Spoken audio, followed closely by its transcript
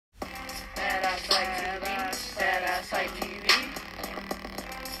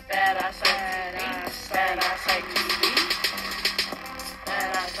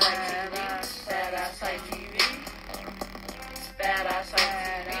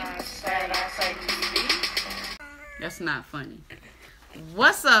That's not funny.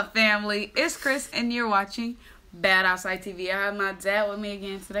 What's up, family? It's Chris, and you're watching Bad Outside TV. I have my dad with me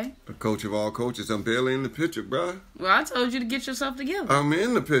again today. The coach of all coaches. I'm barely in the picture, bruh. Well, I told you to get yourself together. I'm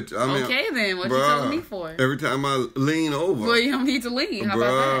in the picture. Okay, then. What you telling me for? Every time I lean over. Well, you don't need to lean. How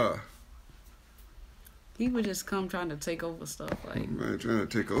about that? Bruh. He would just come trying to take over stuff. Like, I'm not trying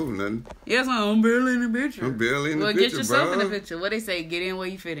to take over nothing. yes, I'm barely in the picture. I'm barely in the picture, Well, get yourself in the bruh. picture. What they say, get in where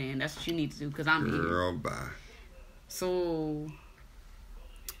you fit in. That's what you need to do, because I'm here. Girl, bye. So,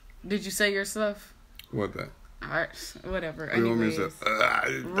 did you say your stuff? What that? Alright, whatever. You want me Anyways. to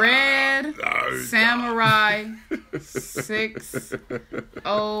say, Red Samurai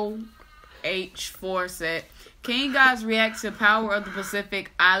 60H4 set. Can you guys react to Power of the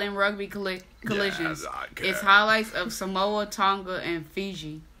Pacific Island Rugby collisions? Yes, I can. It's highlights of Samoa, Tonga, and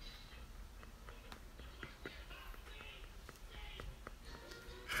Fiji.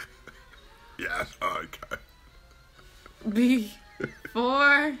 Yes, okay.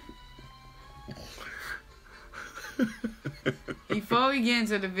 Before we get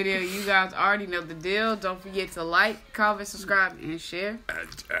into the video, you guys already know the deal. Don't forget to like, comment, subscribe, and share.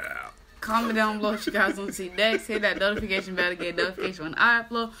 Comment down below what you guys want to see next. Hit that notification bell to get a notification when I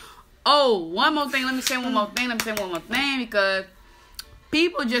upload. Oh, one more thing. Let me say one more thing, because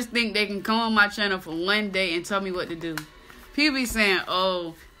people just think they can come on my channel for one day and tell me what to do. People be saying,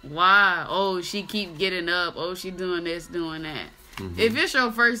 oh, why? Oh, she keep getting up. Oh, she doing this, doing that. If it's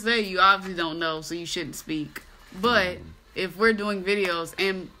your first day, you obviously don't know, so you shouldn't speak. But if we're doing videos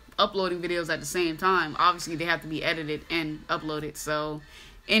and uploading videos at the same time, obviously they have to be edited and uploaded. So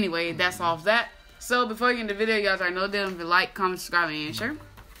anyway, that's all of that. So before you get into the video, you guys already know them. Like, comment, subscribe, and share.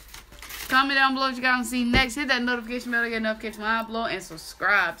 Comment down below what you guys want to see next. Hit that notification bell to get a notification when I upload, and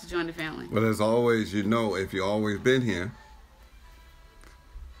subscribe to join the family. Well, as always, you know, if you've always been here,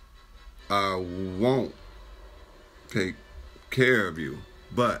 I won't take care of you,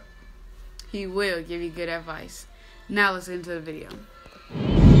 but he will give you good advice. Now let's get into the video.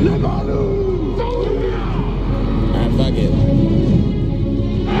 Alright, fuck it.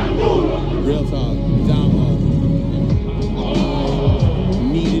 Real talk. Down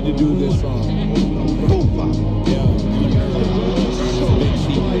needed to do this song. Yeah, I'm a nerd. It's a big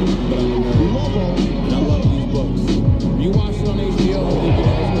cheat, but I'm a nerd. And I love these books. You watch it on HBO,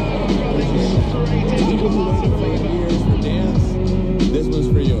 people who waited 5 years for dance, this one's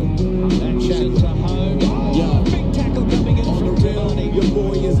for you. Check. Yeah. Big tackle coming in on the real. Your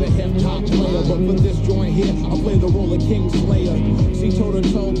boy is a hip-hop player, but for this joint here, I play the role of King Slayer. See,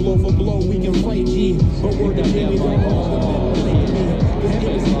 toe-to-toe, blow for blow, we can fight G. But word to Jimmy, don't all the men play me. This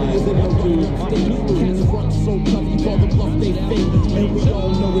industry is in the room. They cats front so tough, you call the bluff, they fake. And we all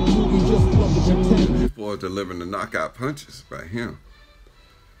know it too, we just love to pretend. these boys delivering the knockout punches right here.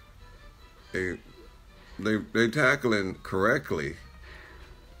 They tackling correctly.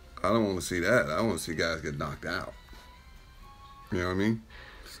 I don't want to see that. I want to see guys get knocked out. You know what I mean?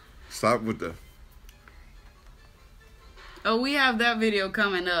 Stop with the... Oh, we have that video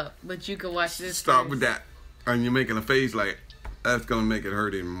coming up, but you can watch this. Stop first. with that. And you're making a face like that's going to make it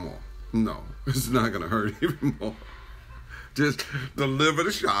hurt even more. No, it's not going to hurt even more. Just deliver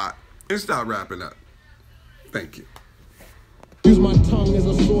the shot and stop wrapping up. Thank you. Use my tongue as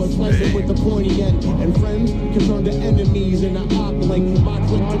a sword, slice it with the pointy end. And friends can turn to enemies in an op link. My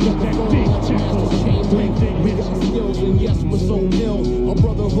click to get the phone, watch masters chain link. We got skills and yes, we're so ill. Our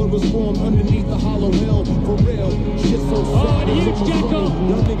brotherhood was formed underneath the hollow hill. For real, shit so sad. Young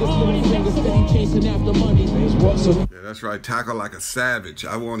niggas little fingers steady chasing after money. Yeah, that's right. Tackle like a savage.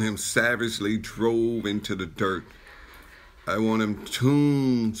 I want him savagely drove into the dirt. I want him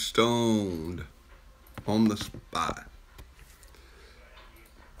tombstoned on the spot.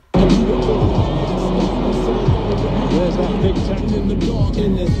 Where's that big tackle in the dark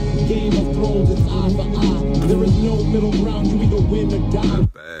in this Game of Thrones? It's eye for eye. There is no middle ground. You either win or die.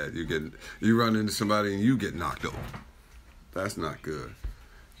 Bad. You run into somebody and you get knocked over. That's not good.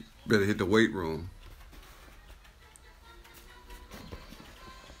 Better hit the weight room.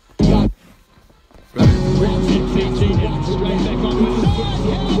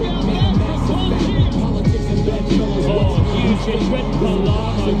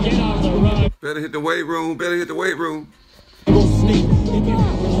 Better hit the weight room. Better hit the weight room.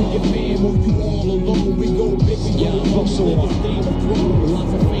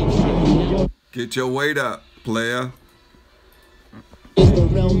 Get your weight up, player. The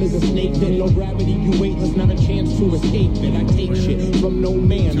realm is a snake pit, no gravity, you weightless, not a chance to escape it. I take shit from no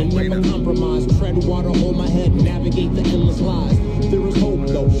man and never compromise. Tread water, hold my head, navigate the endless lies. There is hope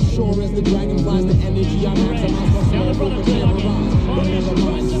though, sure as the dragon flies, the energy I maximize, my small group of terrorize. But never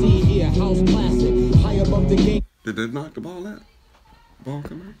mind, see here, house classic, high above the game. Did they knock the ball out? Ball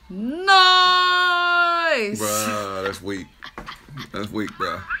come out? Nice! Bruh, that's weak. That's weak,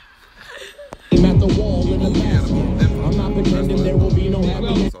 bruh. At the wall in the basket. I'm not pretending there will be no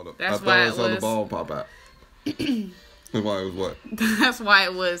happiness. That's I thought why I it saw the was. ball pop out. That's why it was what? That's why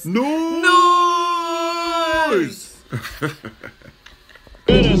it was. Noise!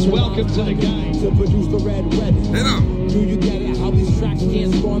 Goodness, welcome to the game. To produce the red. Hit him! Do you get it? How these tracks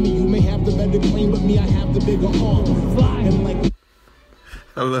can't score me? You may have the better claim, but me, I have the bigger arm. And like,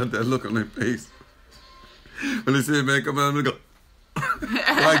 I love that look on their face. When they see a man come out and go,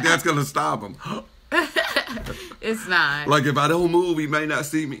 like that's gonna stop him. It's not. Like if I don't move, he may not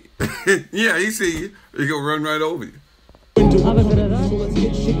see me. Yeah, he see you. He gonna run right over you. so let's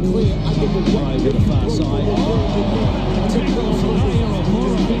get shit clear. I give a right to the far side.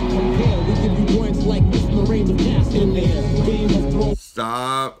 We give you points like this in the range of gas in there. Game of Thrones.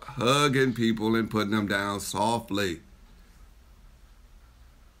 Stop hugging people and putting them down softly.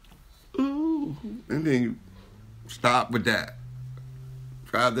 Ooh. And then you stop with that.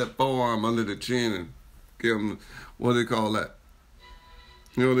 Drive that forearm under the chin and give them, what do they call that?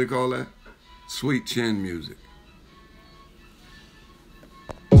 You know what they call that? Sweet chin music.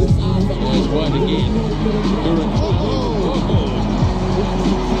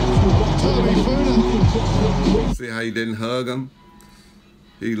 See how he didn't hug him?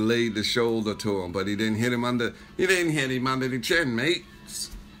 He laid the shoulder to him, but he didn't hit him under the chin, mate.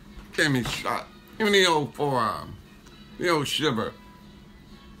 Give me a shot. Give me the old forearm. The old shiver.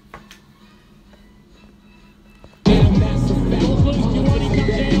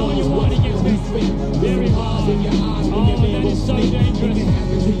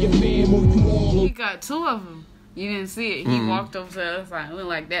 He got two of them. You didn't see it. He walked over to the other side and went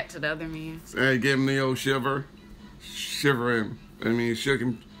like that to the other man. Hey, give him the old shiver. Shiver him. I mean, shook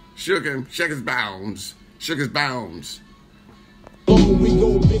his bounds. Shook his bounds. We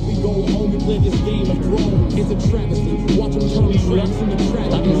go big, we go home, we play this game of Thrones. It's a travesty. Watch them turn tracks in the track.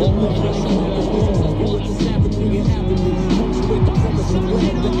 Like a savagery and apathy. Punctuate the premise and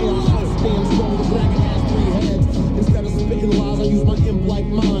land the air house. Stand strong, the dragon has 3 heads. Instead of spitting lies, I use my imp-like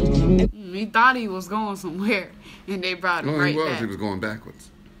mind. He thought he was going somewhere, and they brought him right back. He was going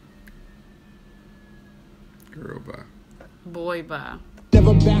backwards. Girl, bye. Boy, bye.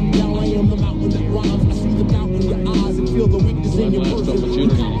 Never back down, I am the mountain that rhymes. I see the doubt in your eyes and feel the weakness in your person.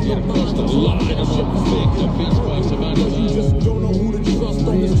 Opportunity to get across the line of because you just don't know who to trust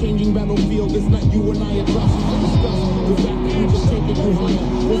on this changing battlefield. It's not you and I are trust. The fact that you just take it too higher.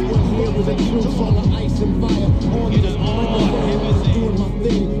 This one here is a true song of ice and fire. On this microphone, doing my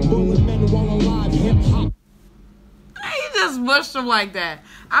thing. Bullet men while alive, hip hop. He just mushed him like that.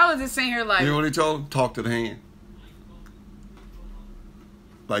 I was just sitting here like... You know what he told him? Talk to the hand.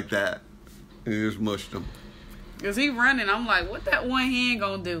 Like that. And he just mushed him. Because he running. I'm like, what that one hand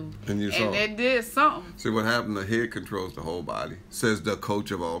gonna do? And you saw. And it did something. See what happened? The head controls the whole body. Says the coach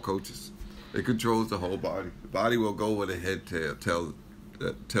of all coaches. It controls the whole body. The body will go where the head tells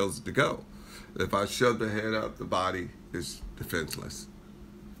it to go. If I shove the head out, the body is defenseless.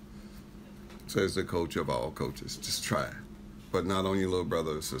 Says the coach of all coaches. Just try it. But not on your little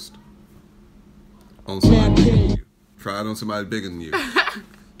brother or sister. On somebody bigger than you. Try it on somebody bigger than you.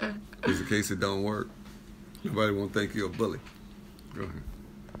 Just in case it don't work. Nobody won't think you're a bully. Go ahead.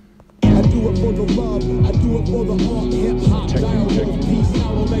 I do it for the love, I do it for the art, hip hop, dialogue, peace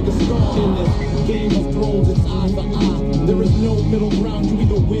out, omega star. In this Game of Thrones, it's eye for eye. There is no middle ground, you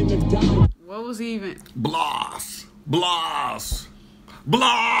either win or die. What was he even? Bloss! Bloss!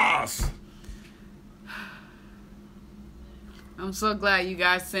 Bloss! I'm so glad you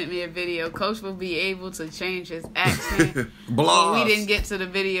guys sent me a video. Coach will be able to change his accent. Bloss! We didn't get to the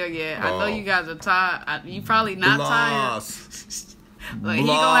video yet. I know you guys are tired. You probably not Bloss. tired. But he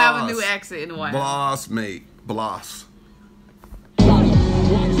gonna have a new accent in a while. Bloss, mate. Bloss. Watch the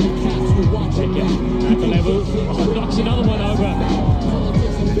cats who watch it, yeah. At the level, knocks another one over.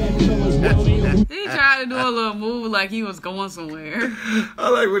 He tried to do a little move like he was going somewhere. I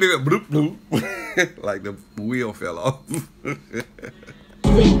like when he went bloop bloop. Like the wheel fell off. The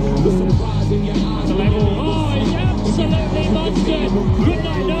surprise in your eyes. At the level, oh, he's absolutely monster. Good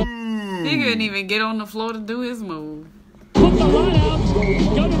night, no. He couldn't even get on the floor to do his move. Put the line up.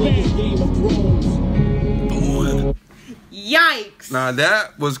 Go to bed. Game of Thrones. Yikes! Now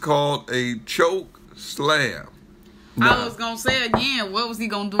that was called a choke slam. I was gonna say again, what was he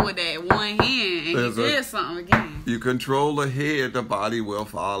gonna do with that one hand? And he did something again. You control the head, the body will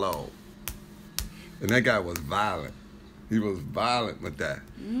follow. And that guy was violent. He was violent with that.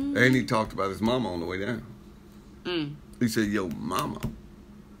 And he talked about his mama on the way down. He said, yo, mama.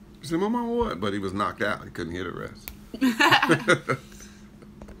 He said, my mama what? But he was knocked out. He couldn't hear the rest.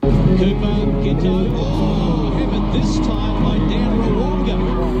 Cooper gets over. Oh, heaven this time by Dan Rawonga.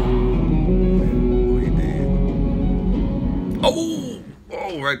 Oh, he did.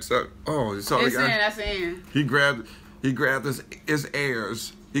 Oh, right, so. Oh, you saw the It's in. guy? That's in. He grabbed his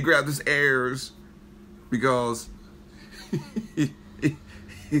ears. He grabbed his ears because he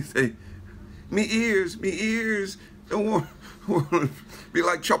said, me ears don't want to be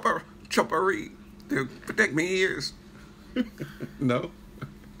like choppery. They'll protect me ears. No.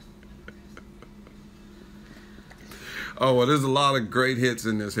 Oh, well, there's a lot of great hits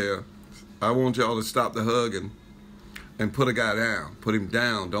in this here. I want y'all to stop the hugging and put a guy down. Put him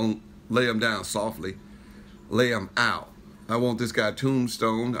down. Don't lay him down softly. Lay him out. I want this guy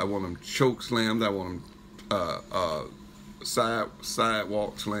tombstoned. I want him choke slammed. I want him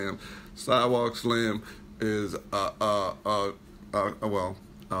sidewalk slam. Sidewalk slam is well,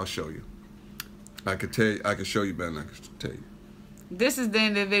 I'll show you. I could show you better than I could tell you. This is the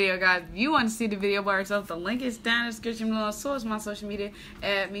end of the video, guys. If you want to see the video by yourself, the link is down in the description below. So is my social media.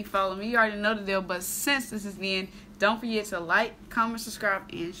 Add me, follow me. You already know the deal. But since this is the end, don't forget to like, comment, subscribe,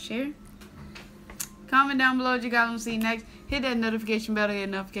 and share. Comment down below what you guys want to see next. Hit that notification bell to get a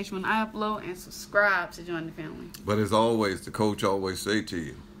notification when I upload, and subscribe to join the family. But as always, the coach always say to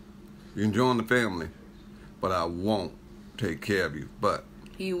you, you can join the family, but I won't take care of you. But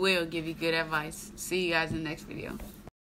He will give you good advice. See you guys in the next video.